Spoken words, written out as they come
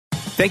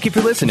Thank you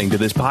for listening to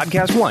this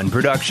Podcast One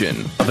production.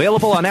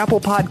 Available on Apple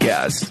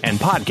Podcasts and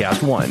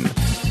Podcast One.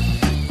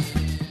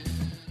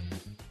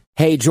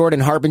 Hey, Jordan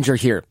Harbinger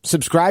here.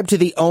 Subscribe to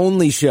the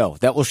only show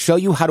that will show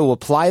you how to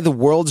apply the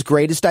world's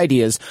greatest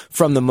ideas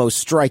from the most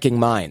striking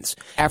minds.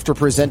 After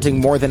presenting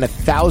more than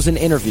 1,000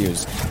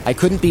 interviews, I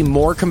couldn't be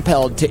more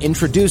compelled to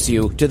introduce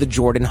you to the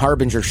Jordan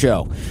Harbinger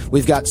Show.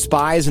 We've got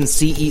spies and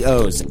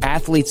CEOs,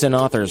 athletes and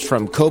authors,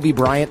 from Kobe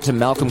Bryant to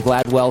Malcolm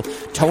Gladwell,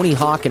 Tony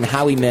Hawk and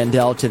Howie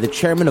Mandel, to the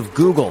chairman of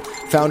Google,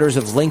 founders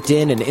of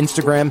LinkedIn and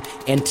Instagram,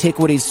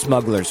 antiquities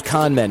smugglers,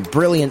 con men,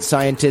 brilliant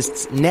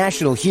scientists,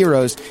 national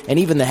heroes, and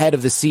even the head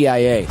of the CIA.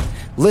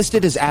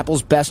 Listed as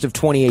Apple's best of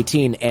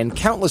 2018 and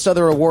countless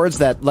other awards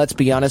that, let's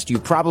be honest, you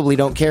probably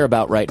don't care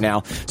about right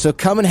now. So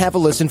come and have a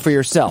listen for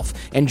yourself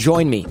and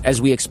join me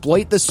as we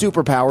exploit the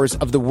superpowers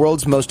of the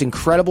world's most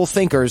incredible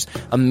thinkers,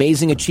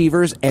 amazing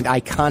achievers, and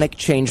iconic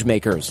change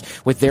makers,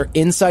 with their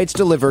insights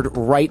delivered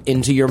right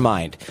into your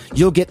mind.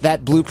 You'll get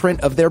that blueprint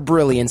of their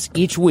brilliance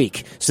each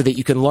week so that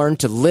you can learn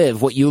to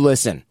live what you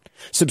listen.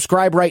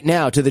 Subscribe right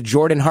now to The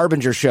Jordan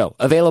Harbinger Show,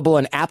 available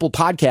on Apple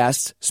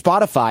Podcasts,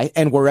 Spotify,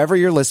 and wherever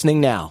you're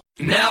listening now.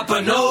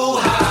 Napa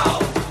know-how.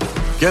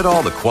 Get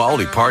all the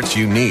quality parts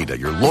you need at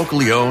your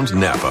locally owned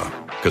Napa.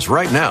 Because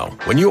right now,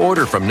 when you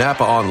order from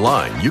Napa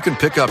online, you can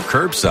pick up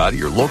curbside at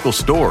your local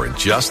store in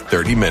just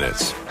 30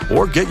 minutes.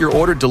 Or get your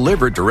order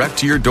delivered direct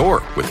to your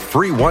door with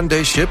free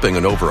one-day shipping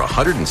on over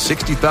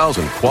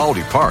 160,000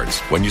 quality parts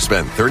when you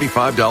spend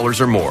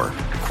 $35 or more.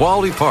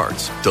 Quality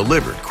parts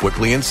delivered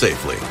quickly and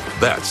safely.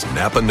 That's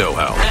Napa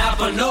know-how.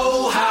 Napa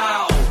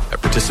know-how.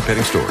 At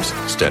participating stores,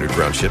 standard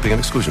ground shipping and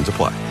exclusions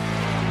apply.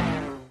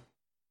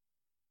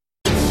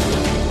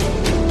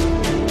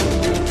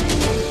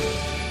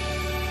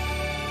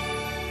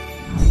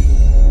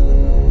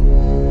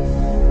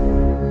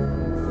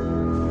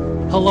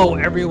 Hello,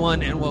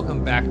 everyone, and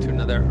welcome back to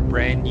another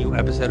brand new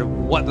episode of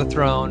What the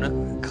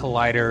Throne,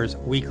 Collider's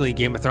weekly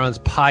Game of Thrones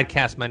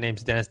podcast. My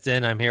name's Dennis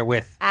Din. I'm here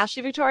with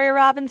Ashley Victoria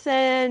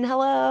Robinson.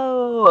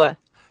 Hello.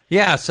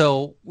 Yeah,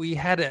 so we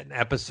had an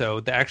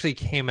episode that actually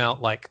came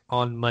out like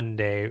on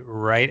Monday,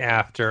 right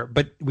after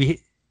the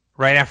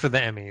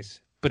Emmys,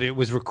 but it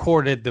was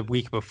recorded the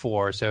week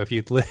before. So if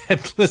you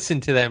had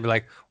listened to that and be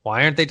like,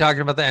 why aren't they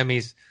talking about the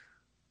Emmys?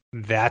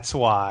 That's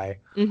why.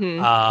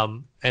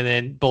 Mm-hmm. And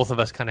then both of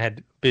us kind of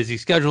had busy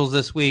schedules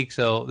this week,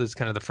 so this is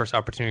kind of the first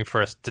opportunity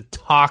for us to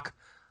talk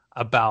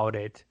about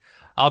it.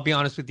 I'll be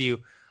honest with you,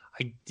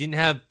 I didn't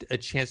have a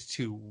chance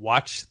to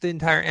watch the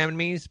entire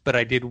Emmys, but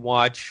I did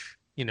watch,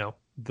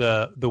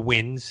 the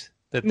wins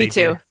that Me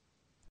too.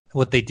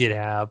 What they did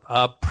have.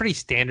 Pretty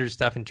standard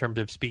stuff in terms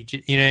of speech.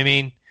 You know what I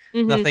mean?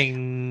 Mm-hmm.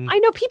 Nothing. I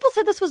know people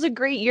said this was a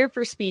great year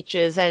for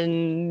speeches,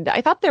 and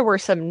I thought there were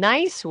some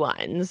nice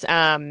ones,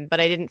 but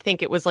I didn't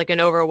think it was like an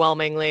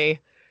overwhelmingly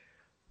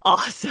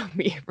awesome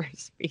year for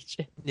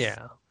speeches.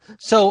 Yeah.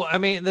 So, I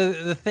mean,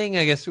 the thing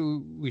I guess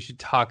we should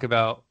talk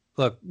about,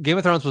 look, Game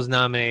of Thrones was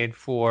nominated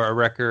for a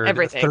record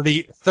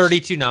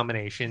 32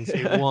 nominations.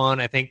 It won,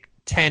 I think,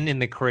 10 in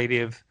the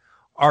Creative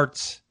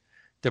Arts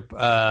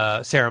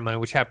ceremony,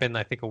 which happened,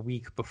 I think, a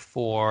week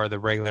before the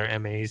regular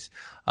Emmys,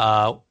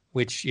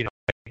 which,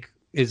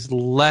 is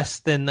less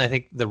than, I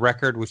think, the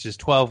record, which is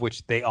 12,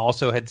 which they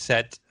also had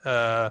set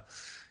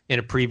in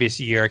a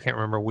previous year. I can't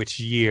remember which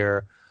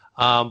year.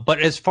 But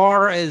as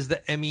far as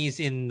the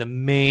Emmys in the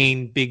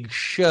main big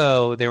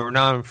show, they were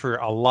nominated for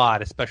a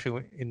lot,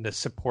 especially in the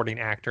supporting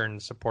actor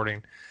and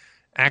supporting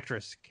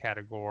actress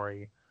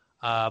category.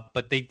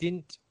 But they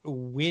didn't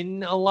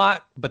win a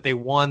lot, but they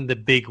won the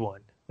big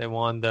one. They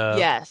won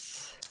the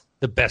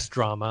best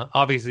drama.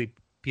 Obviously,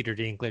 Peter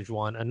Dinklage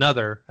won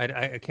another.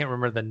 I can't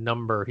remember the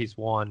number he's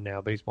won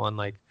now, but he's won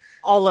like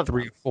all of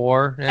 3 or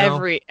 4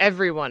 now.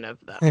 Every one of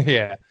them.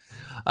 Yeah.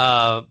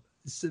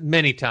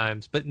 Many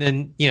times. But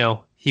then,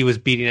 he was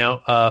beating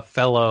out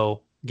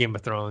fellow Game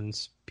of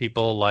Thrones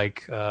people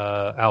like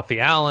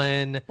Alfie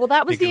Allen. Well,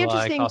 that was the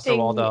interesting thing.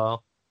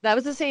 Waldo. That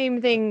was the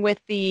same thing with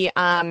the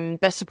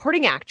Best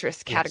Supporting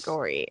Actress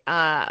category.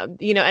 Yes.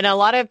 And a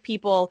lot of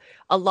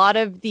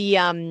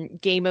the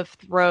Game of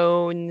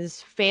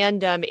Thrones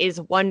fandom is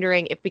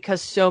wondering if,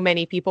 because so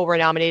many people were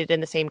nominated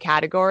in the same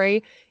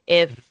category,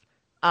 if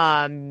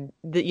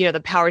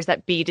the powers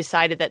that be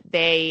decided that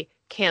they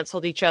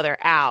canceled each other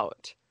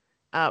out,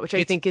 which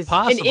I think is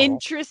possible. An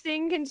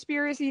interesting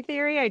conspiracy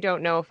theory. I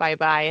don't know if I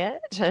buy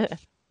it.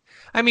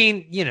 I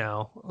mean,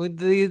 with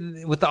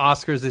the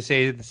Oscars, they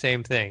say the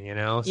same thing,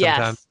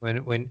 sometimes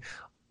when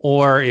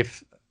or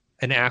if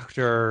an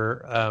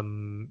actor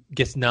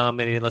gets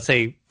nominated, let's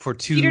say for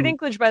 2. Peter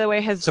Dinklage, by the way,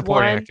 has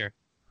supporting won actor.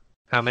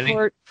 How many?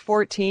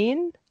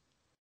 14.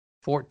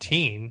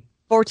 14?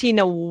 14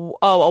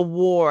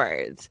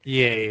 awards.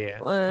 Yeah.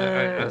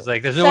 I was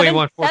like, there's no way he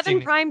won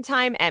 14. 7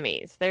 primetime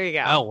Emmys. There you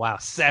go. Oh, wow.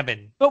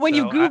 7. But when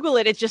you Google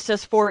it just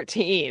says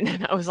 14.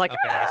 And I was like,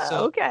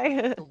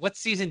 okay. What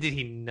season did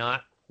he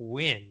not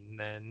win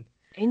then?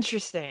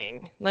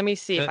 Interesting. Let me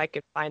see if I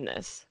could find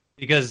this.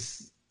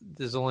 Because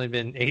there's only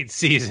been 8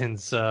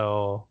 seasons,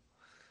 so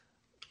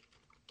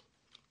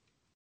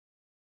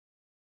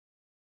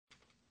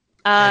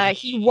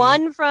He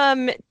won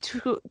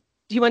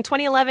he won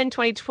 2011,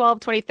 2012,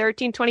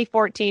 2013,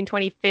 2014,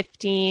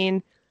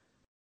 2015.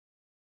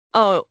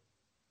 The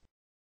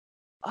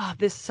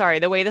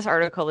way this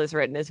article is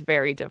written is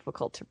very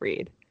difficult to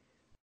read.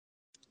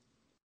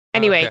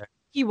 Anyway,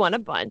 He won a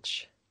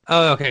bunch.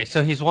 Oh, okay.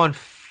 So he's won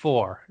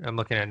 4. I'm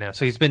looking at it now.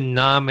 So he's been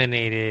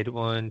nominated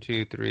 1,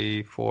 2,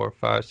 3, 4,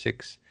 5,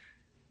 6,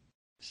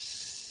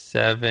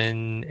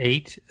 7,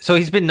 8. So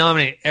he's been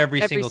nominated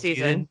every single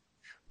season,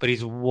 but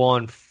he's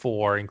won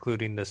 4,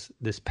 including this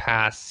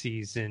past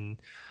season,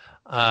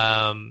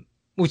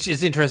 which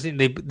is interesting.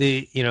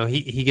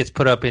 He gets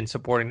put up in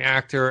supporting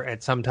actor,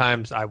 and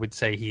sometimes I would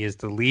say he is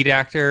the lead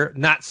actor.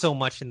 Not so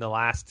much in the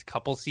last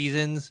couple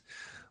seasons,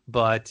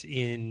 but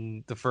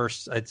in the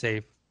first, I'd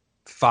say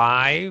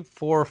 4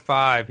 or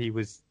 5,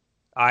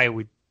 I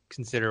would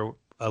consider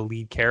a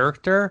lead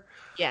character.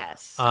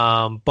 Yes.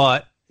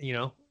 But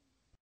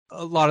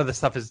a lot of the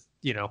stuff is,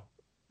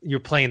 you're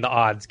playing the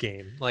odds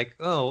game. Like,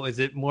 oh, is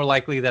it more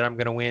likely that I'm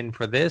going to win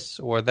for this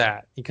or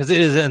that? Because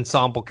it is an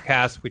ensemble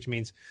cast, which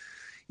means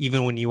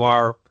even when you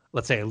are,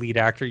 let's say, a lead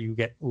actor, you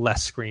get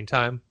less screen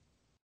time.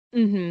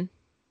 Mm-hmm.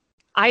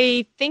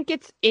 I think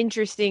it's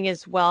interesting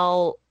as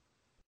well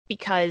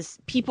because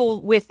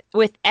people with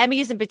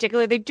Emmys in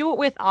particular, they do it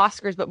with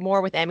Oscars, but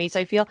more with Emmys,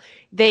 I feel.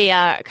 They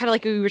kind of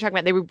like we were talking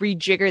about, they would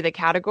rejigger the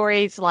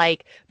categories.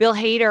 Like Bill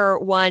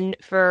Hader won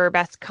for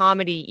Best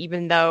Comedy,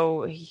 even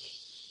though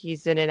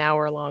he's in an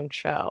hour-long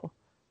show.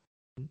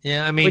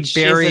 Yeah, I mean, which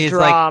Barry is a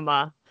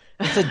drama.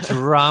 It's a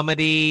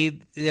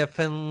dramedy,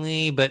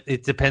 definitely, but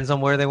it depends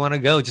on where they want to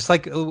go. Just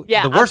like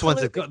the worst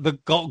ones, the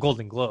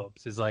Golden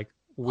Globes is like,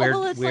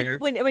 like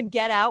when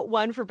Get Out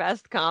won for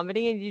Best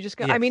Comedy, and you just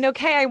go, yes. I mean,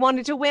 okay, I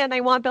wanted to win. I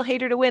want Bill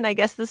Hader to win. I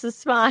guess this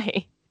is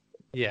fine.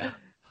 Yeah.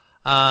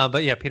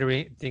 But yeah, Peter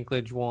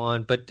Dinklage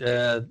won. But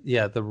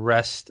the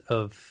rest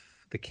of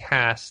the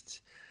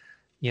cast,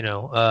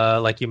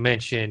 like you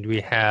mentioned,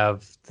 we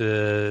have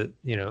the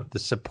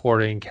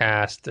supporting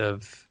cast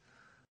of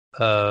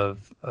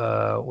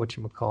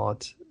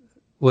whatchamacallit,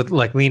 with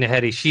like Lena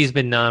Headey. She's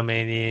been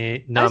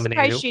nominated. I'm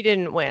surprised she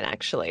didn't win,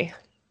 actually.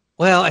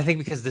 Well, I think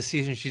because this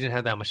season she didn't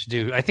have that much to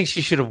do. I think she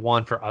should have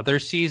won for other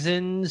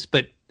seasons,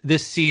 but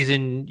this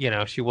season,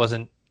 she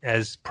wasn't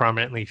as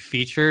prominently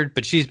featured.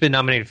 But she's been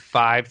nominated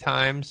 5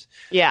 times.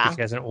 Yeah,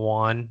 she hasn't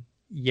won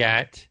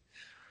yet.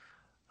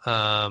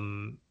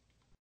 But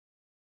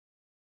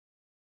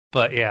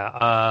yeah,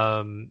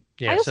 I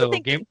also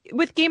think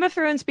with Game of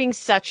Thrones being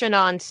such an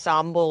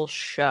ensemble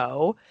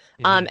show,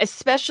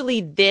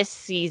 especially this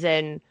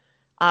season,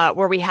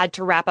 where we had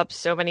to wrap up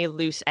so many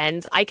loose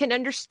ends, I can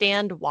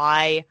understand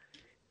why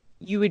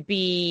you would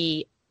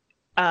be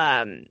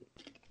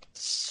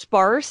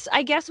sparse,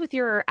 I guess, with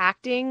your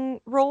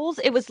acting roles.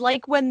 It was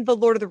like when the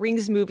Lord of the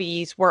Rings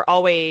movies were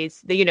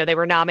always, they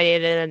were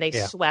nominated and they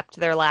swept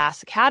their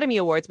last Academy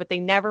Awards, but they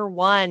never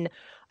won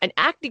an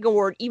acting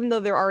award, even though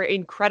there are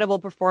incredible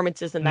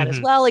performances in that as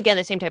well. Again,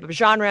 the same type of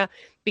genre,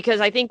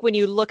 because I think when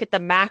you look at the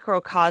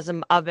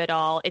macrocosm of it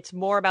all, it's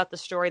more about the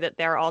story that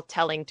they're all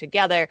telling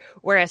together,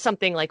 whereas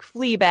something like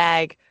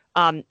Fleabag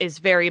is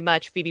very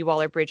much Phoebe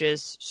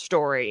Waller-Bridge's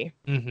story,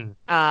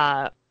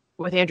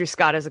 with Andrew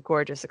Scott as a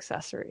gorgeous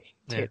accessory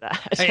to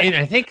that. And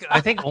I think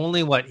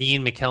only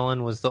Ian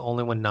McKellen was the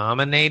only one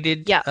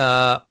nominated.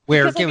 Yeah.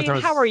 Where because, Game of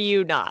Thrones, how are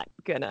you not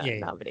gonna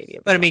nominate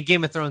Ian? But I mean,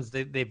 Game of Thrones,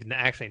 they've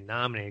actually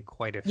nominated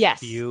quite a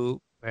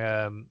few.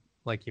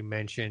 Like you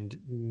mentioned,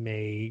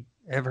 may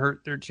have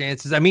hurt their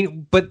chances. I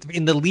mean, but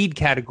in the lead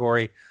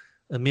category,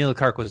 Emilia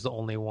Clarke was the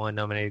only one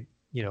nominated,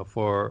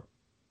 for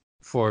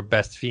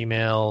Best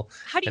Female.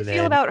 How do you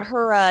feel about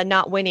her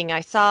not winning?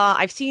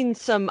 I've seen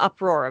some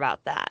uproar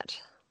about that.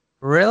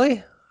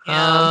 Really?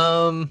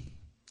 Yeah.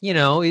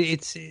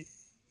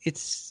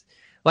 It's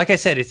like I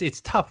said,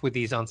 it's tough with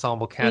these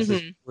ensemble casts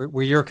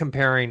where you're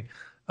comparing.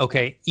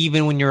 Okay,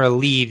 even when you're a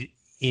lead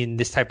in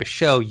this type of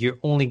show, you're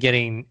only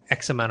getting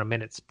X amount of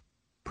minutes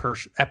per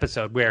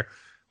episode. Where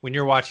when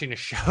you're watching a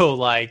show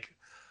like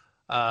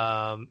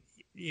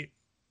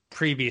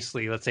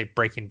previously, let's say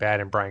Breaking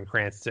Bad and Bryan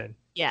Cranston,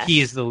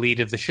 he is the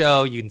lead of the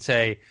show. You can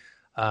say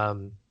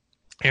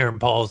Aaron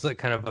Paul's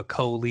kind of a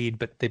co-lead,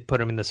 but they put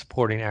him in the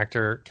supporting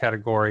actor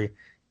category.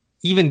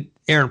 Even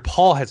Aaron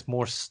Paul has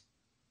more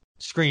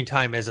screen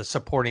time as a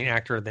supporting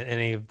actor than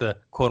any of the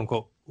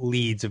quote-unquote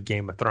leads of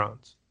Game of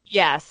Thrones.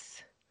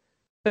 Yes.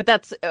 But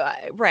that's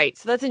right.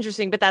 So that's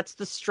interesting, but that's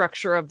the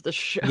structure of the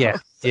show. Yeah,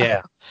 so.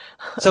 Yeah.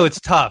 So it's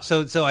tough.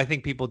 So I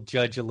think people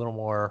judge a little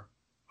more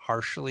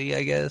harshly,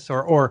 I guess,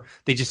 or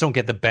they just don't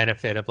get the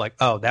benefit of like,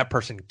 oh, that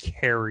person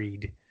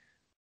carried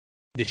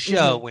the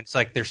show when it's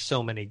like there's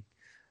so many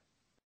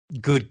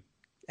good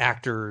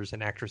actors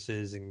and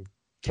actresses and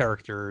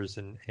characters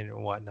and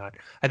whatnot.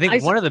 I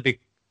think one of the big...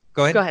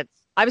 Go ahead.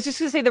 I was just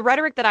going to say the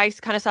rhetoric that I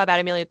kind of saw about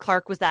Emilia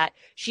Clarke was that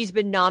she's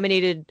been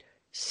nominated,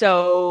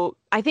 so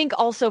I think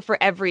also for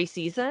every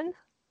season.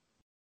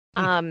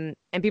 And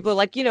people are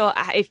like,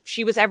 if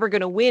she was ever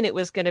going to win, it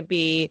was going to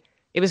be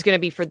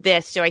for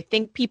this. So I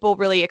think people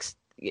really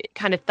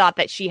kind of thought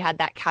that she had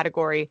that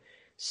category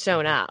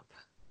sewn up.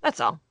 That's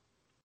all.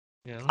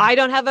 You know? I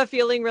don't have a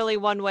feeling really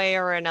one way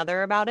or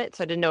another about it,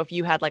 so I didn't know if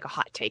you had like a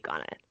hot take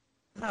on it.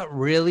 Not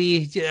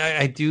really.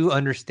 I do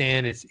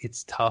understand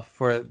it's tough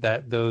for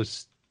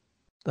those,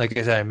 like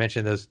I said, I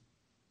mentioned those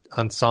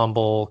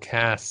ensemble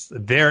casts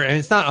there, and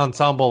it's not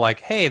ensemble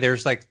like, hey,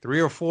 there's like 3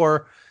 or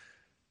 4,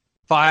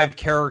 5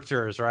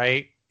 characters,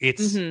 right?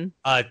 It's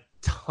a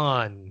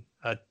ton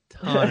of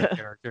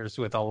characters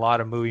with a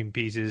lot of moving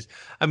pieces.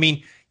 I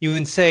mean, you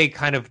can say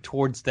kind of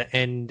towards the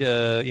end,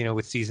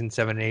 with season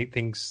 7 and 8,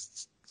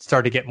 things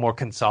start to get more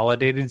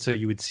consolidated, so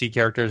you would see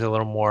characters a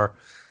little more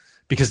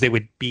because they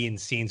would be in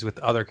scenes with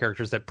other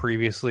characters that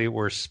previously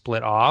were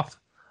split off.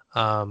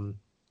 So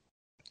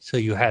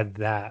you had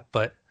that,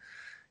 but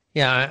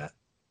yeah.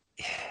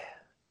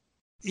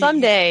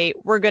 Someday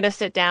we're going to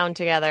sit down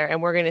together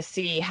and we're going to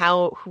see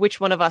which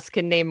one of us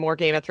can name more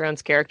Game of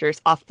Thrones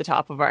characters off the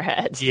top of our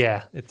heads.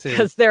 Yeah.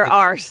 Because there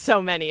are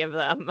so many of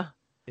them.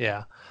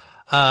 Yeah.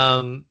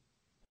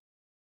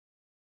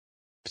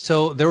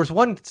 So there was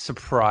one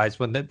surprise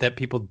when that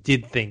people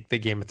did think that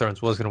Game of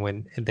Thrones was going to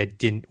win, and that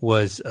didn't,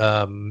 was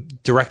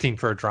directing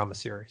for a drama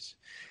series.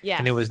 Yeah,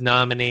 and it was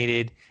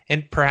nominated.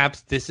 And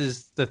perhaps this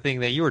is the thing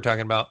that you were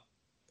talking about.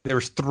 There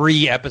was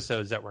 3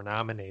 episodes that were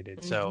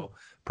nominated, so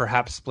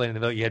perhaps splitting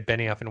the vote. You had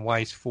Benioff and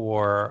Weiss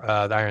for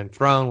The Iron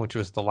Throne, which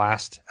was the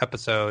last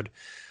episode.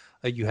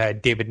 You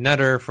had David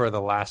Nutter for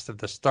The Last of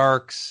the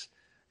Starks,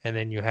 and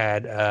then you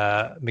had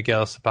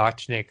Miguel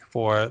Sapochnik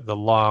for The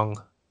Long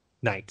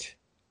Night.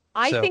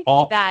 I think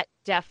that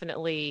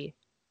definitely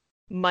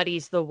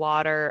muddies the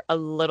water a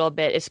little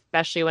bit,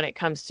 especially when it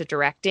comes to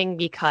directing,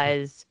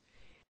 because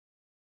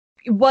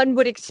one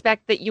would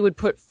expect that you would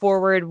put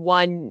forward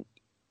one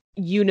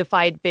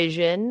unified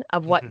vision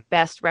of what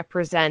best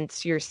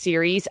represents your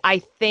series. I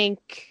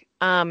think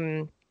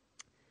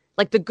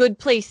like The Good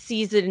Place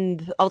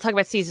season, I'll talk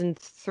about season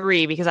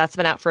 3 because that's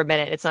been out for a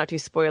minute. It's not too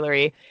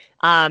spoilery.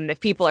 If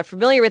people are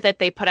familiar with it,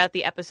 they put out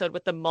the episode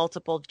with the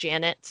multiple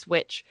Janets,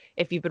 which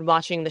if you've been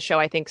watching the show,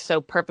 I think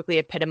so perfectly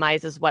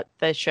epitomizes what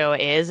the show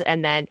is.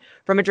 And then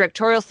from a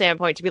directorial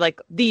standpoint, to be like,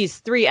 these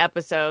 3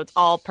 episodes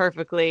all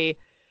perfectly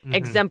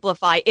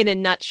exemplify in a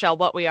nutshell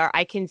what we are,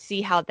 I can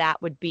see how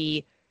that would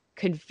be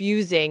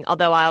confusing.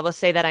 Although I will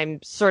say that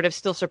I'm sort of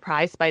still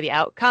surprised by the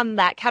outcome.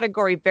 That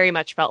category very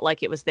much felt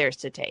like it was theirs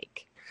to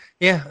take.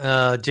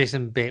 Yeah,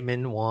 Jason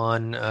Bateman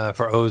won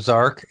for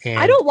Ozark. And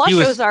I don't watch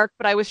Ozark,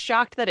 but I was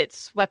shocked that it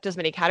swept as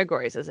many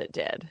categories as it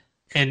did.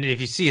 And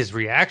if you see his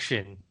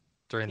reaction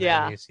during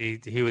that,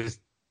 he was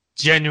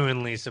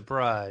genuinely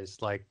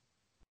surprised. Like,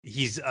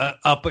 he's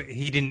up.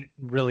 He didn't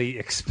really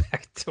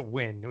expect to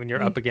win when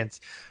you're up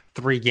against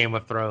 3 Game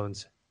of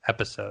Thrones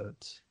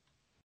episodes,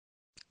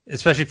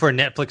 especially for a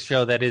Netflix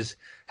show that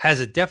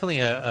has definitely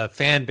a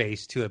fan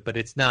base to it, but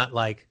it's not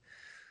like.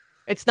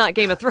 It's not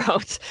Game of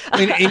Thrones.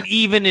 and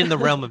even in the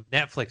realm of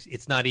Netflix,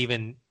 it's not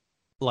even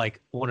like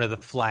one of the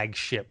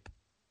flagship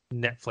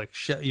Netflix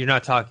shows. You're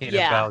not talking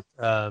about,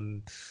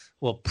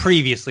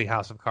 previously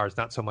House of Cards,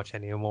 not so much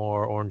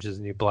anymore. Orange is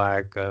the New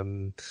Black.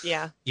 Even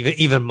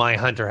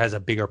Mindhunter has a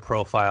bigger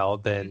profile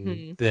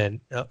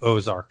than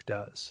Ozark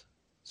does.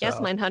 So, yes,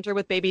 Mindhunter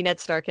with baby Ned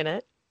Stark in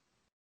it.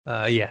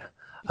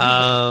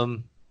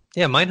 Mindhunter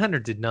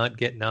did not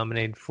get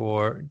nominated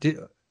for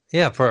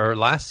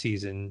last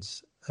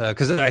season's.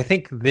 Because I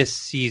think this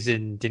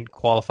season didn't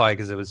qualify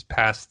because it was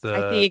past the.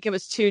 I think it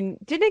was too.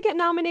 Didn't it get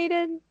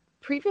nominated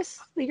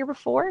the year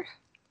before?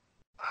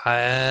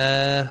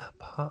 No,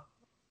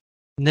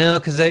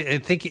 because I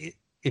think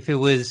if it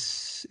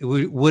was, it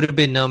would have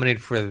been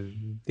nominated for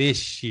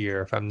this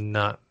year, if I'm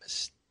not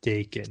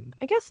mistaken.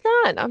 I guess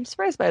not. I'm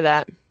surprised by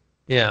that.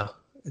 Yeah,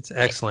 it's an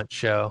excellent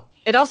show.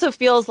 It also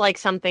feels like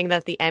something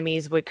that the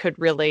Emmys could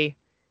really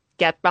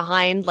get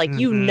behind. Like,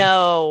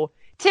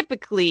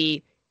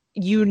 typically.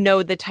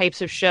 The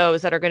types of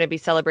shows that are going to be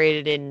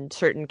celebrated in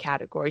certain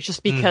categories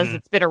just because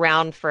it's been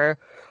around for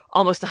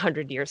almost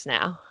 100 years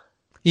now.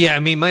 Yeah, I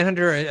mean,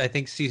 Mindhunter, I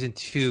think season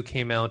 2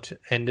 came out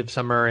end of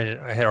summer and it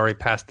had already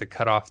passed the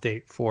cutoff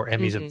date for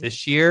Emmys of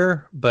this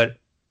year, but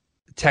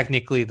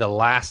technically the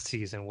last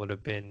season would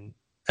have been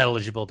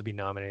eligible to be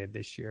nominated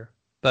this year.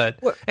 But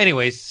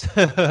anyways,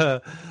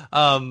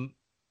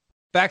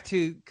 back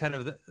to kind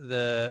of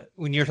the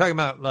when you're talking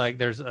about like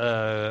there's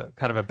a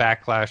kind of a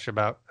backlash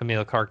about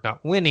Emilia Clarke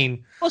not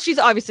winning. Well, she's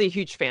obviously a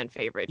huge fan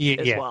favorite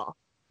as well.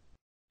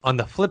 On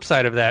the flip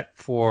side of that,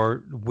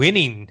 for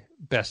winning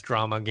Best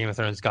Drama, Game of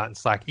Thrones gotten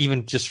slack,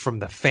 even just from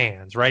the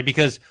fans, right?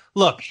 Because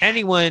look,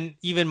 anyone,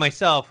 even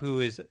myself, who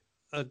is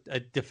a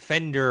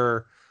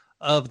defender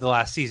of the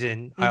last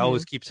season, I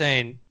always keep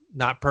saying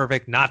not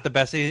perfect, not the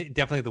best,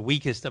 definitely the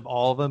weakest of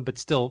all of them, but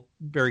still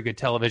very good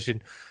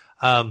television.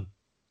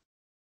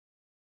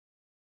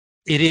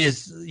 It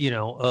is, a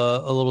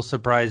little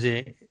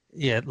surprising.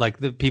 Yeah, like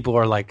the people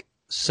are like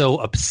so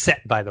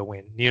upset by the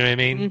win. You know what I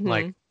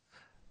mean?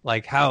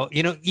 Like how,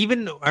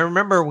 even I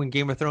remember when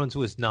Game of Thrones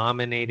was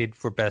nominated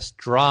for Best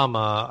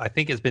Drama, I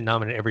think it's been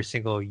nominated every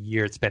single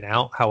year it's been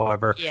out.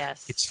 However,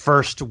 its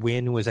first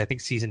win was, I think,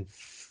 season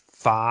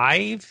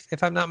 5,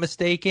 if I'm not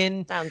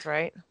mistaken. Sounds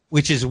right.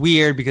 Which is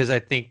weird because I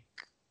think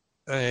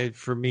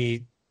for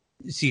me,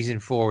 season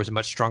 4 was a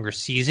much stronger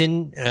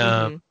season.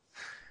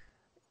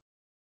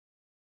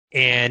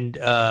 And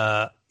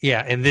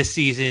this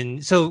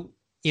season, so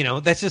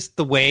that's just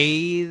the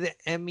way the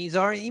Emmys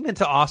are, even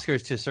to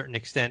Oscars to a certain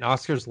extent.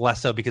 Oscars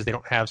less so because they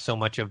don't have so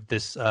much of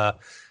this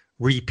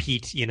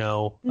repeat.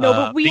 No,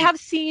 but we have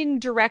seen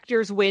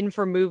directors win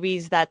for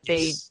movies that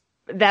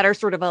that are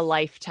sort of a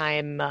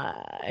lifetime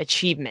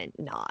achievement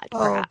nod,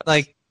 perhaps.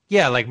 Like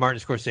Martin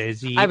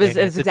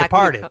Scorsese. The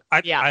Departed.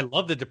 I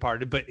love The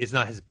Departed, but it's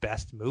not his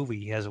best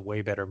movie. He has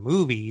way better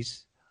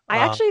movies. I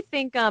actually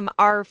think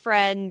our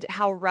friend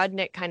Hal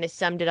Rudnick kind of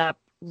summed it up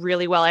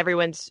really well.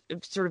 Everyone's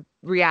sort of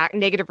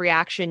negative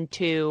reaction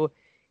to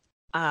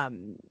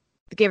the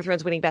Game of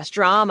Thrones winning Best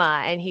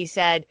Drama, and he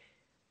said,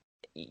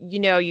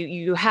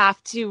 you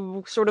have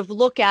to sort of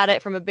look at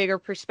it from a bigger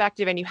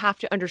perspective, and you have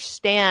to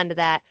understand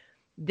that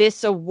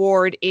this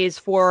award is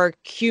for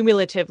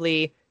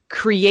cumulatively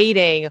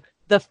creating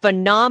the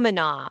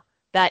phenomena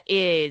that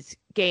is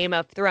Game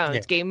of Thrones.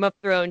 Yeah. Game of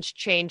Thrones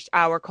changed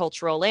our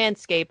cultural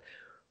landscape,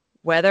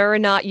 whether or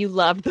not you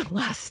loved the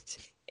last,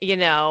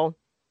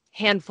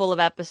 handful of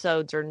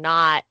episodes or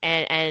not.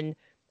 And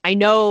I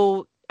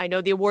know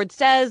the award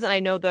says, and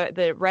I know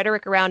the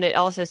rhetoric around it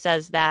also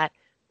says that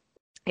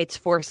it's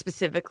for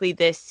specifically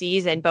this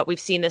season, but we've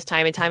seen this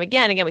time and time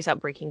again. Again, we saw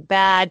Breaking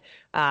Bad,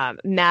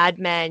 Mad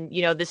Men.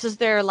 This is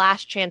their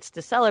last chance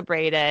to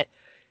celebrate it.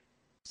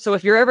 So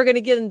if you're ever going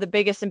to get the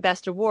biggest and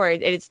best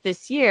award, it's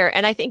this year.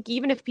 And I think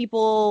even if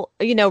people,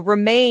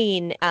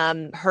 remain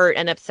hurt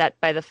and upset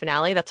by the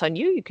finale, that's on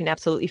you. You can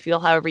absolutely feel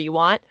however you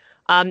want.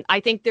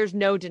 I think there's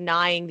no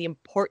denying the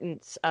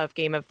importance of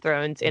Game of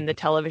Thrones in the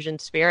television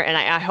sphere. And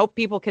I hope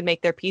people can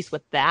make their peace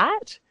with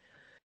that.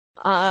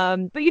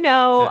 But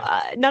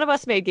none of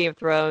us made Game of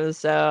Thrones,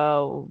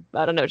 so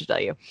I don't know what to tell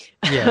you.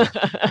 Yeah.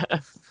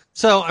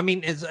 So, I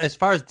mean, as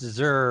far as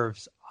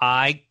deserves,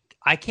 I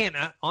can't,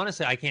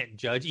 honestly, I can't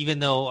judge, even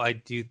though I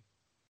do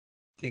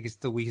think it's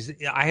the weakest.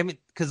 I haven't,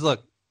 because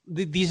look,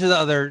 these are the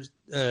other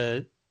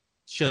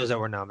shows that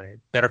were nominated.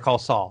 Better Call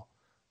Saul,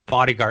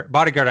 Bodyguard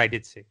I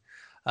did see,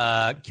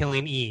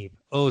 Killing Eve,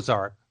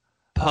 Ozark,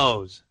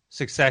 Pose,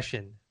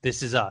 Succession,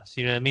 This Is Us.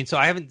 You know what I mean? So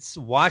I haven't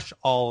watched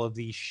all of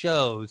these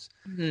shows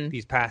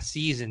these past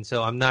seasons,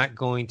 so I'm not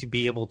going to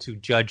be able to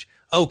judge,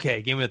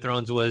 okay, Game of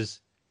Thrones was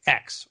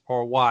X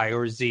or Y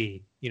or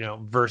Z,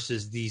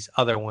 versus these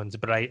other ones.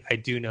 But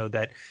I do know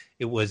that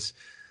it was,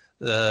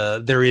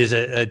 there is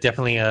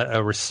definitely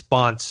a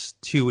response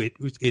to it.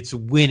 It's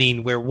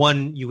winning, where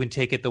one, you can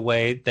take it the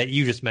way that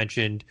you just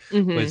mentioned,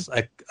 was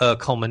a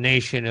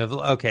culmination of,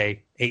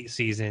 8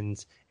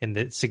 seasons and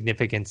the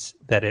significance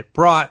that it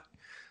brought,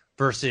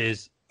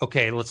 versus,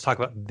 okay, let's talk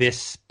about this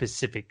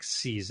specific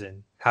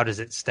season. How does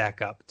it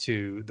stack up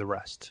to the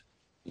rest?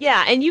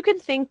 Yeah, and you can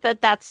think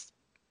that that's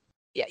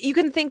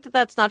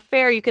not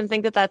fair. You can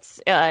think that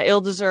that's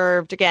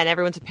ill-deserved. Again,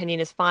 everyone's opinion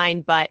is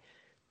fine, but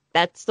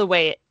that's the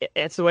way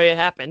it's the way it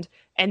happened,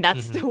 and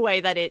that's the way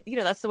that it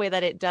that's the way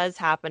that it does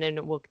happen, and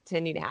it will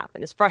continue to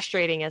happen. As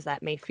frustrating as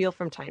that may feel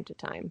from time to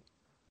time.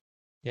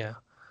 Yeah.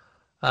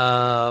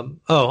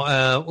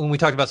 When we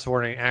talked about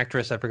supporting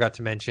actress, I forgot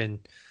to mention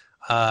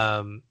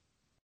Gwendolyn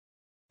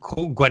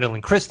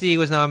Christie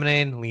was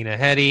nominated, Lena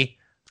Headey,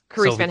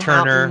 Sophie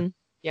Turner,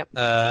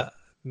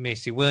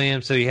 Maisie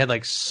Williams. So you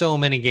had so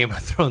many Game of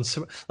Thrones,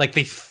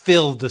 they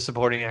filled the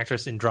supporting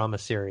actress in drama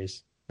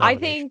series. I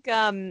think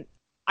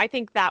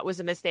that was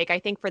a mistake. I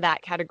think for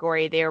that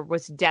category, there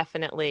was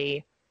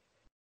definitely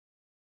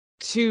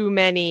too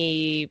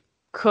many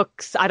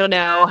cooks. I don't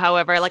know.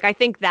 However, I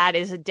think that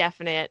is a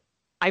definite,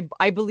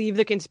 I believe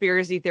the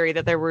conspiracy theory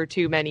that there were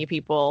too many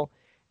people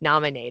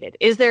nominated.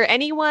 Is there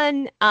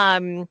anyone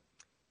in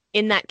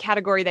that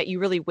category that you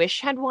really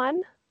wish had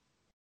won?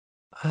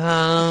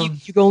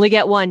 You only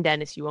get one,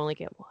 Dennis. You only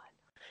get one.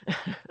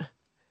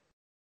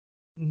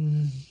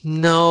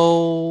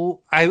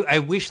 No, I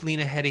wish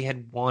Lena Headey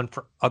had won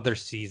for other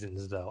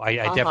seasons, though. I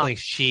definitely,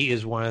 she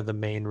is one of the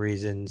main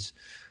reasons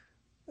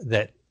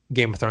that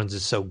Game of Thrones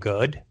is so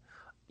good.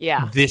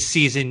 Yeah. This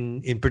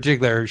season in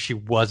particular,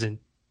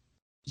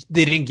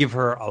 they didn't give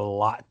her a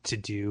lot to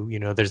do.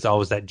 There's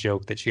always that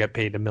joke that she got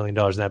paid $1 million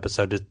an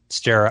episode to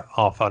stare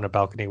off on a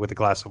balcony with a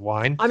glass of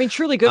wine. I mean,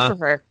 truly good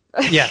for her.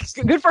 Yes.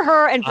 Good for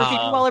her, and for Phoebe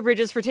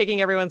Waller-Bridges for taking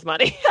everyone's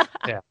money.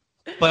 Yeah.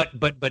 But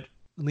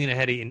Lena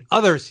Headey in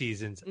other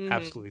seasons,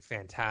 absolutely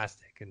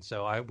fantastic. And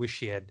so I wish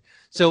she had.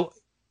 So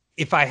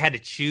if I had to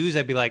choose,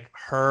 I'd be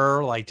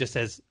her, just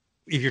as,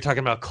 if you're talking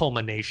about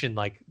culmination,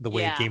 the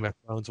way Game of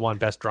Thrones won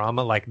Best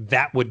Drama,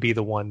 that would be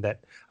the one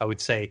that I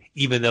would say,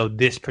 even though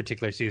this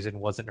particular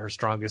season wasn't her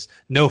strongest,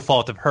 no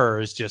fault of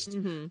hers, just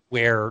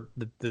where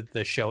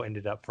the show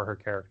ended up for her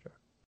character.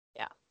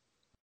 Yeah.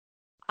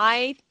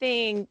 I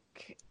think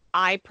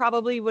I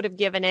probably would have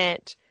given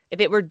it, if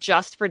it were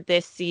just for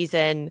this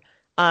season,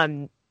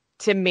 to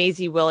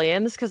Maisie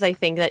Williams, because I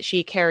think that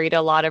she carried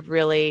a lot of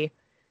really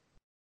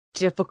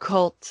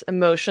difficult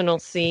emotional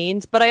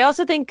scenes. But I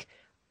also think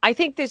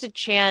there's a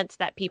chance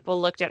that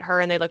people looked at her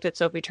and they looked at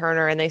Sophie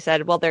Turner and they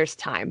said, well, there's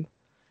time.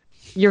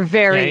 You're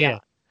very young.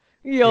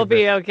 You'll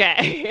be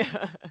okay.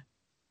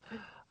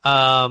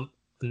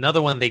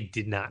 Another one they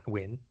did not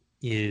win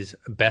is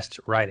Best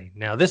Writing.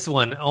 Now, this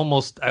one I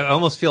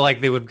almost feel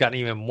like they would have gotten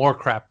even more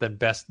crap than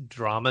Best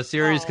Drama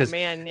Series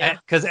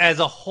because as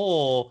a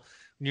whole,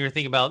 when you're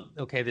thinking about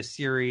the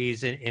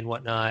series and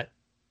whatnot,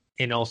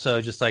 and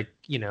also just like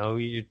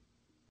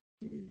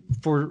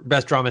for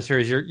Best Drama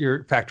Series,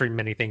 you're factoring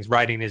many things.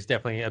 Writing is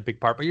definitely a big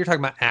part, but you're talking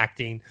about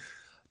acting,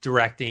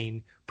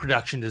 directing,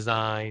 production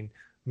design,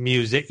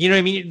 music. You know what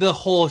I mean? The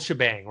whole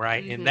shebang,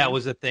 right? Mm-hmm. And that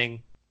was a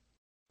thing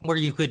where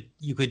you could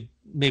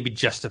maybe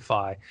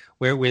justify.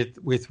 Where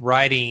with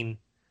writing,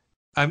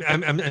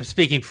 I'm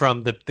speaking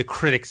from the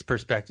critics'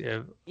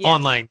 perspective,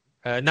 online,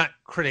 not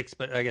critics,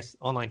 but I guess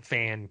online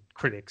fan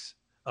critics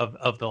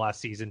of the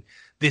last season.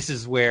 This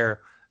is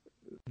where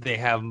they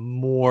have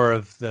more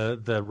of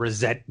the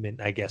resentment,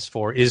 I guess,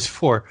 for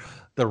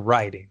the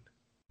writing.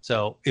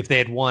 So if they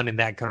had won in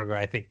that category,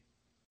 I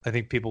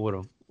think people would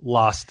have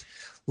lost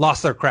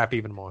their crap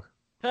even more.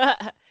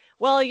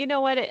 Well, you know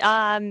what?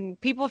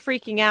 People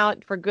freaking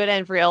out for good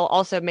and for ill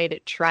also made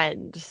it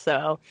trend.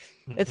 So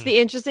it's the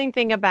interesting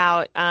thing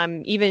about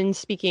even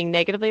speaking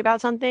negatively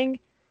about something.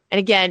 And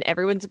again,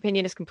 everyone's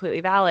opinion is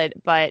completely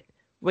valid. But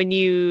when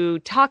you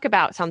talk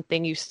about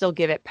something, you still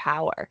give it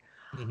power.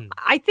 Mm-hmm.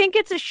 I think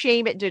it's a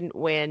shame it didn't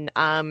win.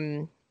 I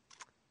think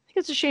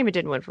it's a shame it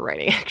didn't win for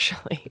writing,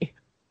 actually.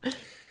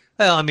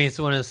 Well, I mean, it's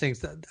one of those things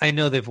that I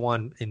know they've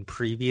won in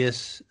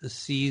previous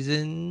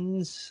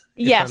seasons,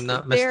 if I'm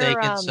not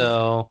mistaken.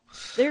 So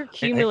their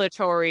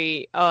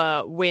cumulatory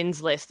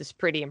wins list is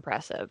pretty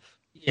impressive.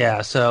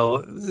 Yeah,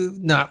 so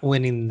not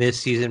winning this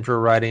season for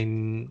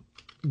writing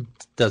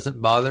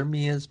doesn't bother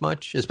me as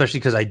much, especially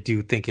because I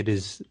do think it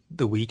is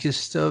the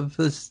weakest of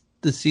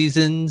the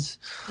seasons.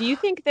 Do you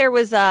think there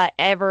was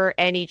ever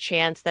any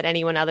chance that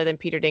anyone other than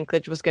Peter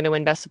Dinklage was going to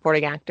win Best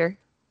Supporting Actor?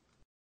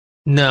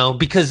 No,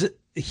 because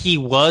he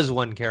was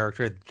one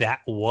character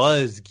that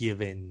was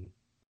given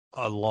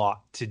a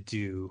lot to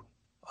do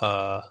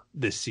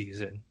this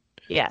season.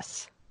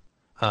 Yes.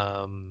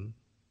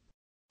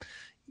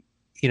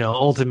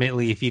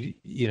 Ultimately, if you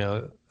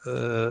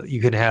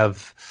can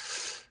have,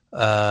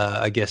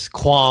 I guess,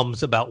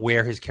 qualms about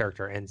where his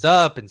character ends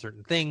up and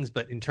certain things,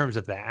 but in terms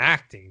of the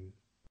acting,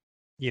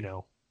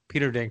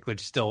 Peter Dinklage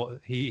still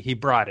he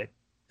brought it,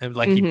 and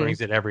he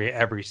brings it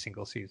every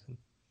single season.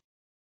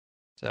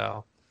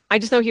 So I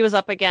just know he was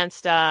up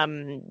against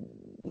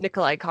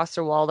Nikolai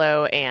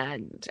Coster-Waldau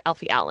and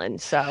Alfie Allen.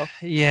 So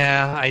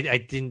yeah, I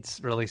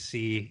didn't really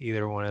see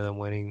either one of them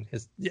winning,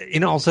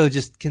 and also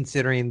just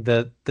considering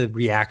the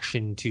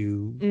reaction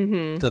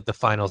to the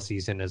final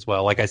season as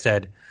well. Like I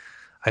said,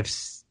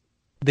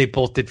 they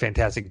both did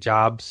fantastic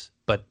jobs,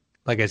 but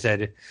like I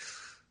said,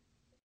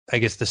 I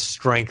guess the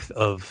strength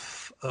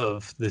of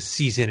the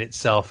season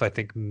itself, I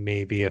think,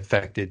 maybe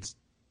affected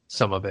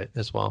some of it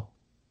as well.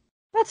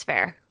 That's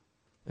fair.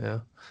 Yeah.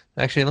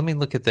 Actually, let me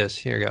look at this.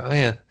 Here we go. Oh,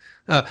 yeah.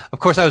 Of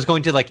course, I was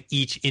going to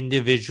each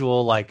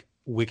individual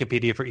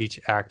Wikipedia for each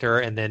actor,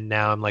 and then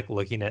now I'm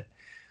looking at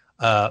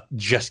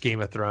just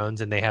Game of Thrones,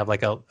 and they have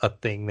a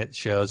thing that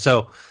shows.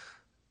 So,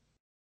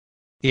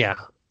 yeah,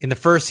 in the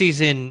first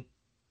season,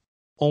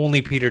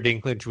 only Peter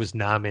Dinklage was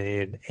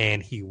nominated,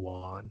 and he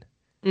won.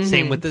 Mm-hmm.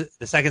 Same with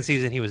the second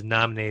season, he was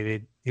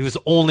nominated. He was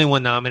the only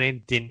one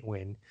nominated, didn't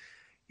win.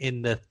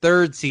 In the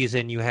third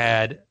season, you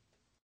had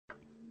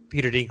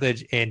Peter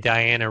Dinklage and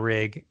Diana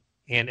Rigg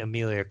and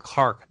Emilia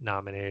Clarke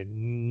nominated.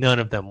 None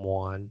of them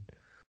won.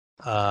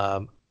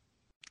 I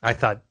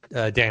thought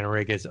Diana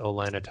Rigg as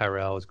Olenna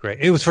Tyrell was great.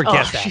 It was for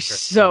guest actress. She's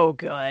so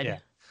good.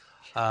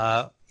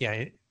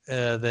 Yeah.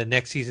 The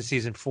next season,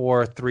 season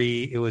 4,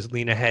 3, it was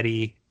Lena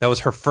Headey. That was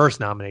her first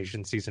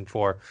nomination, season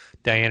 4.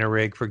 Diana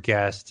Rigg for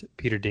guest.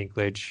 Peter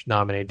Dinklage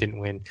nominated, didn't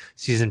win.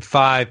 Season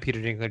 5, Peter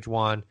Dinklage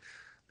won.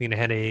 Lena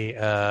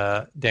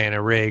Headey,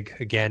 Diana Rigg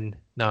again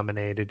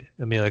nominated.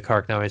 Emilia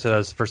Clarke nominated. So that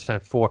was the first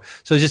time 4.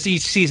 So just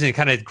each season it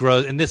kind of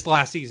grows. And this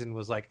last season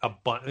was a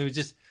bunch. It was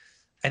just,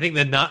 I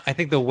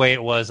think the way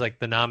it was,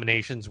 the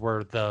nominations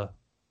were the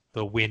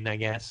win, I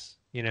guess.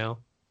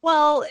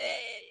 Well,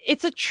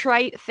 it's a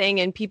trite thing,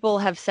 and people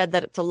have said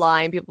that it's a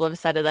lie, and people have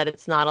said that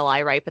it's not a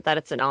lie, right? But that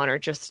it's an honor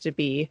just to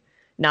be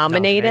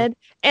nominated. Okay.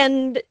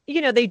 And,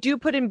 they do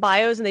put in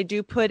bios and they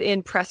do put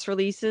in press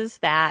releases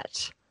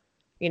that,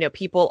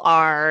 people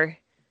are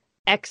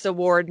X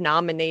award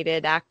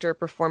nominated actor,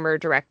 performer,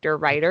 director,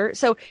 writer.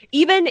 So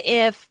even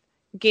if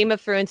Game of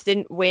Thrones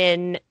didn't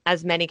win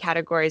as many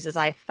categories as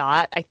I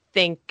thought, I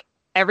think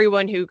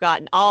everyone who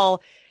got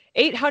all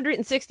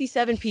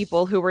 867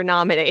 people who were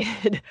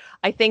nominated,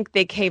 I think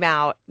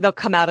they'll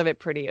come out of it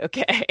pretty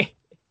okay.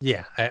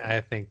 Yeah,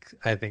 I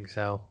think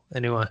so.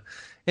 Anyone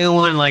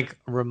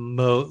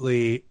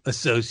remotely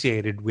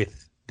associated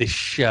with the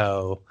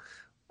show,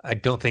 I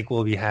don't think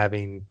we'll be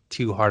having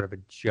too hard of a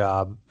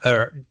job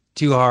or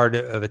too hard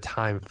of a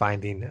time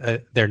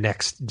finding their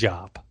next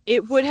job.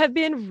 It would have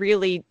been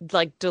really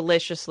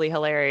deliciously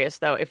hilarious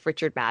though if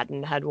Richard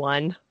Madden had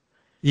won.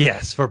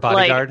 Yes, for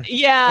Bodyguard.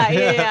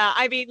 Yeah.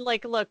 I mean,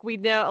 look, we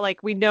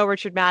know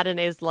Richard Madden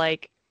is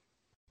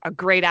a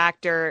great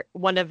actor,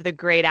 one of the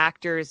great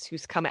actors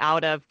who's come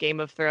out of Game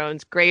of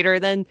Thrones, greater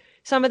than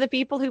some of the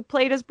people who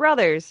played his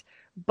brothers.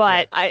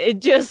 But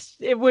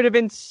it would have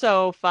been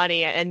so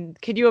funny. And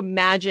could you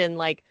imagine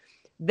like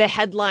the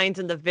headlines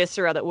and the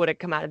viscera that would have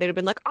come out? They'd have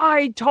been like,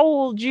 I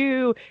told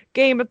you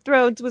Game of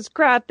Thrones was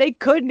crap. They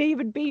couldn't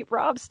even beat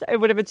Rob Stark. It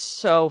would have been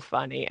so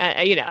funny.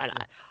 And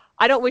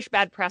I don't wish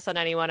bad press on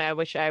anyone. I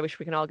wish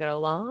we can all get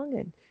along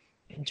and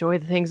enjoy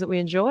the things that we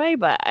enjoy,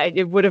 but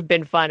it would have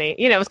been funny.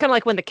 It was kind of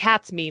like when the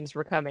Cats memes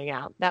were coming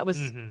out. That was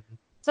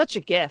such a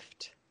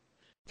gift.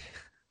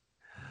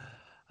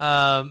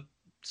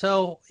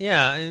 So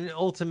yeah, and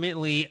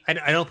ultimately,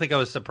 I don't think I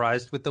was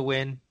surprised with the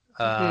win.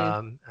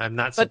 I'm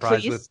not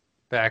surprised with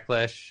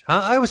Backlash.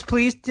 I was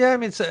pleased. Yeah, I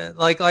mean, it's,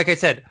 like I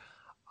said,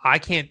 I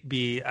can't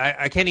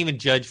even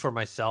judge for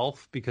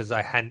myself because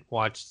I hadn't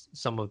watched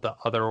some of the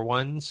other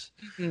ones.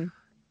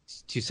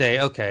 To say,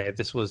 okay,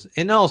 this was,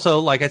 and also,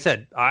 like I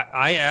said,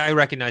 I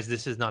recognize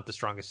this is not the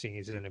strongest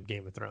season of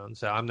Game of Thrones,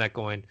 so I'm not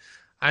going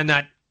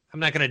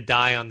to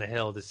die on the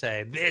hill to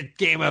say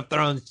Game of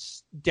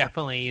Thrones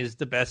definitely is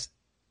the best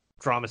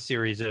drama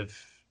series of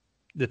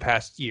the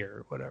past year,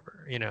 or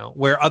whatever,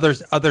 where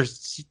other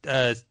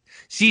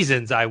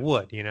seasons I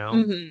would,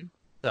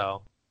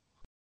 so.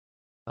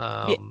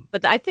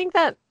 But I think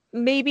that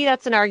maybe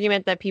that's an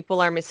argument that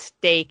people are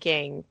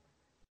mistaking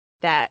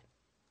that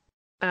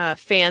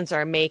fans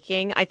are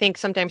making. I think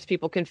sometimes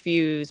people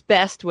confuse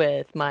best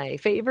with my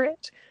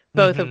favorite,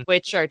 both of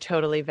which are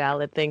totally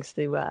valid things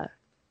to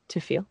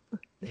feel.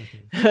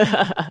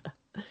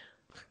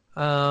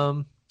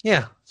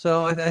 Yeah,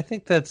 so I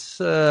think that's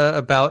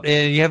about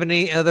it. You have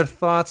any other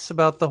thoughts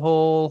about the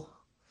whole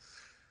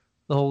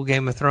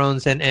Game of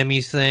Thrones and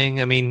Emmys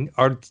thing? I mean,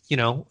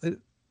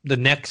 the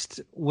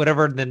next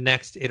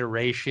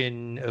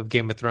iteration of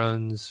Game of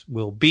Thrones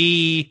will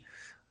be,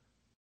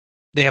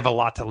 they have a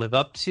lot to live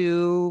up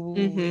to.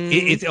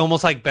 It's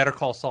almost like Better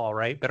Call Saul,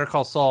 right? Better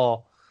Call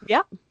Saul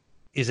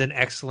is an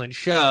excellent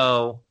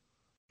show,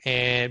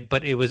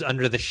 but it was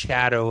under the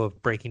shadow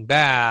of Breaking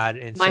Bad.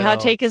 And my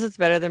hot take is it's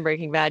better than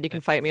Breaking Bad. You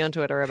can fight me on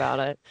Twitter about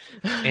it.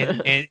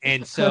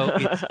 and so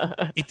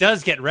it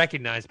does get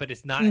recognized, but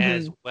it's not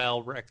as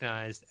well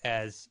recognized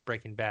as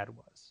Breaking Bad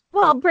was.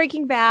 Well,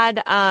 Breaking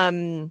Bad,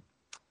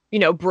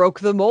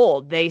 broke the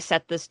mold. They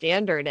set the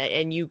standard,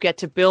 and you get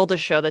to build a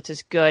show that's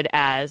as good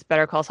as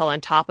Better Call Saul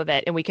on top of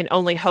it. And we can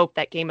only hope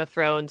that Game of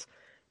Thrones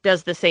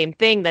does the same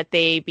thing, that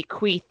they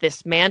bequeath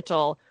this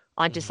mantle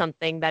onto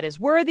something that is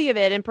worthy of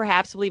it, and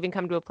perhaps will even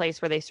come to a place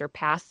where they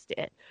surpassed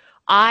it.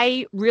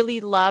 I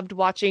really loved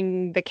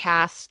watching the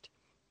cast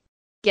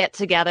get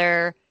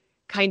together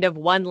kind of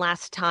one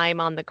last time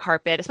on the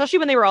carpet, especially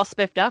when they were all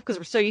spiffed up, because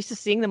we're so used to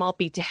seeing them all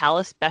beat to hell,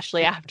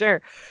 especially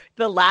after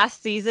the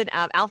last season.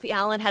 Alfie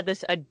Allen had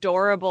this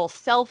adorable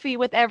selfie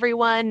with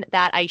everyone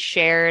that I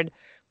shared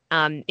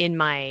on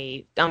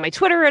my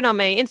Twitter and on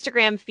my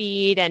Instagram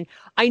feed. And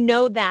I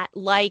know that,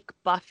 like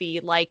Buffy,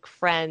 like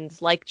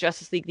Friends, like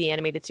Justice League the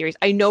Animated Series,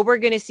 I know we're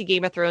going to see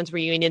Game of Thrones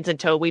reunions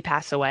until we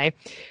pass away.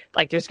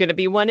 Like, there's going to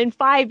be one in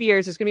 5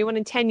 years, there's going to be one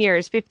in 10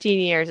 years, 15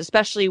 years,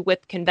 especially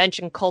with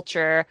convention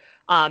culture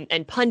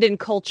and pundit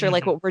culture,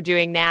 like what we're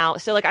doing now.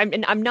 So like,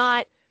 I'm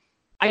not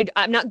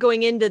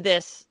going into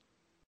this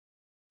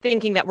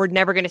thinking that we're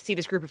never going to see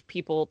this group of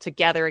people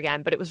together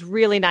again, but it was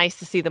really nice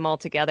to see them all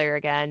together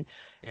again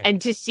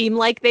and to seem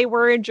like they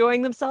were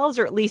enjoying themselves,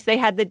 or at least they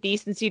had the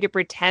decency to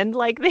pretend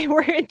like they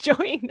were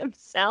enjoying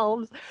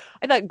themselves.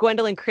 I thought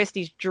Gwendolyn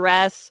Christie's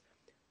dress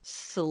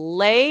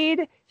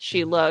slayed.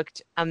 She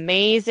looked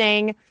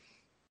amazing.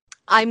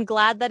 I'm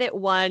glad that it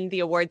won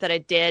the award that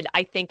it did.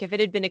 I think if it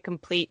had been a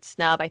complete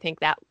snub, I think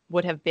that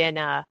would have been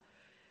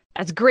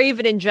as grave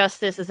an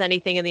injustice as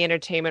anything in the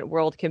entertainment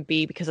world can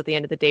be, because at the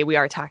end of the day, we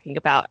are talking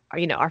about,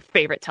 our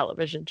favorite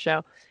television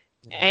show.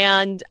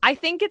 And I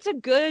think it's a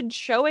good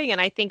showing,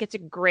 and I think it's a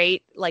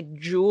great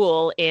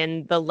jewel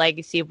in the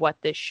legacy of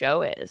what this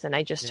show is. And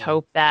I just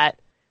hope that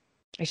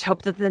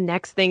the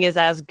next thing is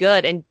as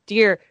good. And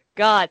dear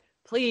God,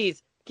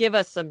 please give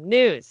us some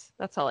news.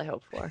 That's all I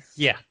hope for.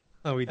 Yeah.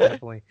 Oh, we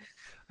definitely.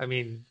 I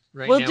mean,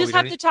 we'll just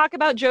have to talk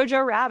about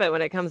Jojo Rabbit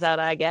when it comes out,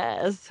 I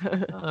guess. Or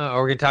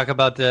we're going to talk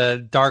about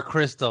the Dark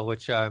Crystal,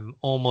 which I'm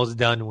almost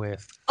done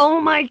with.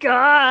 Oh my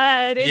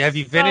God. Have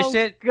you finished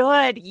it?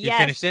 Good. You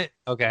finished it?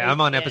 Okay.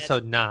 I'm on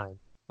episode 9,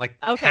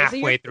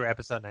 halfway through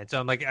episode 9. So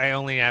I'm I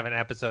only have an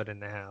episode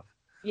and a half.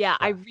 Yeah,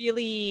 I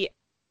really,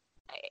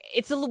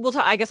 it's a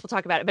little, I guess we'll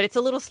talk about it, but it's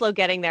a little slow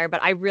getting there,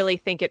 but I really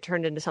think it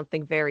turned into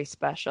something very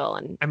special.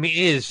 And I mean, it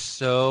is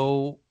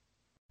so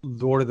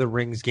Lord of the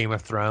Rings, Game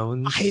of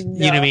Thrones. I know. You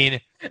know what I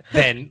mean?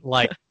 Then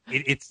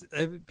it's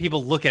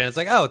people look at it, it's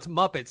like, oh, it's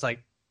Muppets.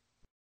 Like,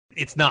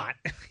 it's not.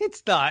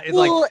 It's not. It's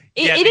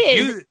it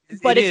is,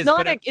 but it's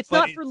not. It's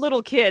not for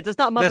little kids. It's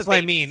not Muppet. That's what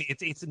I mean.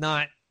 It's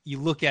not. You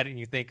look at it and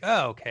you think,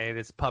 oh, okay,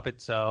 this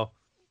puppet. So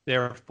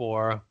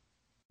therefore,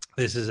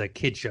 this is a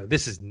kid show.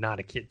 This is not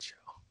a kid show.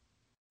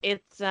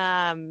 It's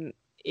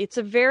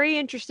a very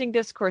interesting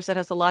discourse that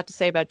has a lot to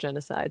say about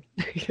genocide.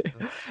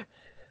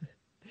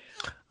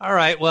 All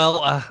right.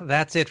 Well,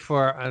 that's it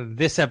for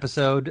this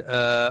episode.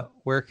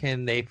 Where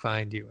can they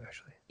find you,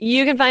 Ashley?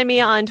 You can find me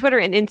on Twitter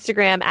and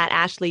Instagram at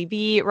Ashley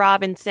V.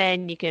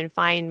 Robinson. You can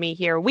find me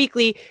here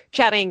weekly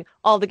chatting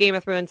all the Game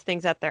of Thrones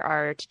things that there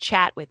are to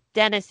chat with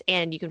Dennis.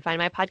 And you can find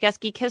my podcast,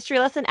 Geek History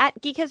Lesson, at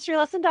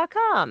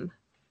geekhistorylesson.com.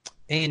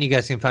 And you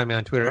guys can find me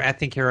on Twitter at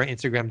ThinkHero,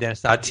 Instagram,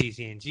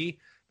 Dennis.tzng.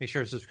 Make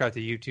sure to subscribe to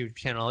the YouTube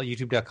channel,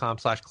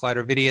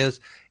 youtube.com/Collider Videos.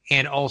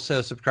 And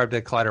also subscribe to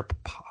the Collider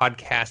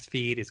podcast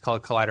feed. It's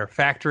called Collider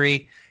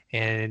Factory.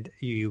 And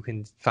you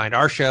can find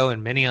our show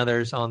and many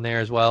others on there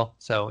as well.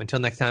 So until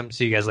next time,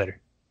 see you guys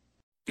later.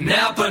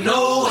 Napa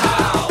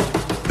Know-How.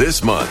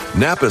 This month,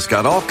 Napa's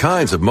got all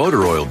kinds of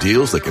motor oil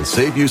deals that can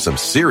save you some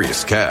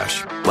serious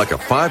cash. Like a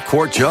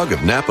 5-quart jug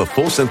of Napa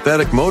full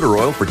synthetic motor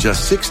oil for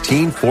just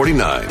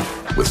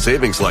 $16.49. With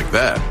savings like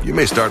that, you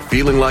may start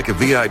feeling like a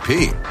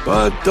VIP.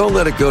 But don't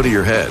let it go to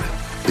your head.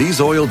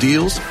 These oil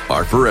deals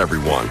are for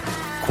everyone.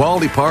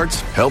 Quality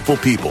parts, helpful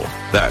people.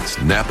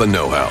 That's Napa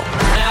Know-How.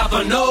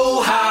 Napa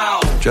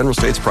Know-How. General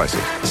States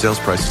pricing. Sales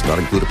prices not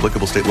include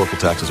applicable state, local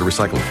taxes, or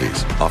recycling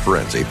fees. Offer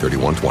ends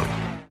 8/31/20.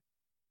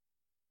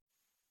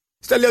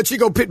 It's that little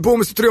Chico Pitbull,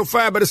 Mr.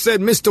 305, but it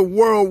said Mr.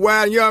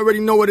 Worldwide. You already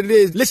know what it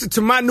is. Listen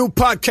to my new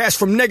podcast,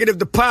 From Negative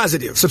to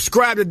Positive.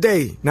 Subscribe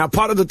today. Now,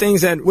 part of the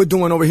things that we're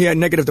doing over here at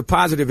Negative to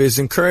Positive is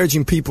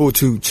encouraging people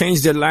to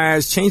change their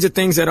lives, change the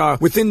things that are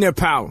within their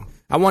power.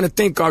 I want to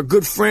thank our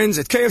good friends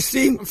at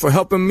KFC for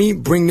helping me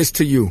bring this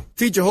to you.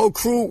 Feed your whole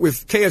crew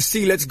with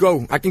KFC. Let's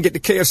go. I can get the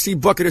KFC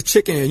bucket of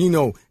chicken, and you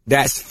know,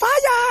 that's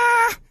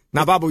fire.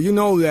 Now, Babu, you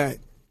know that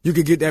you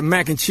could get that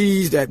mac and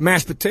cheese, that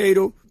mashed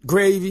potato,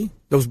 gravy,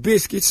 those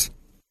biscuits.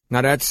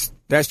 Now, that's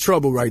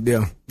trouble right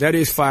there. That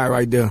is fire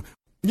right there.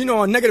 You know,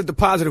 on Negative to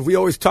Positive, we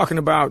always talking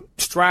about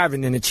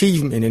striving and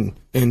achievement,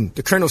 and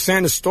the Colonel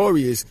Sanders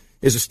story is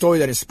a story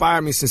that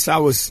inspired me since I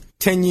was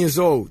 10 years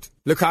old.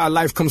 Look how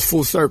life comes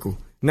full circle.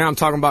 Now I'm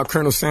talking about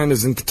Colonel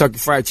Sanders and Kentucky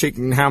Fried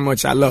Chicken and how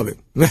much I love it.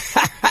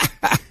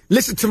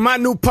 Listen to my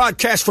new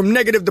podcast, From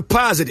Negative to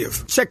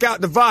Positive. Check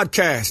out the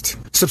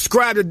vodcast.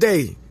 Subscribe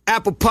today.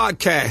 Apple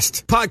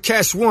Podcast,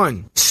 Podcast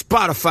One,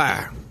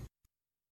 Spotify.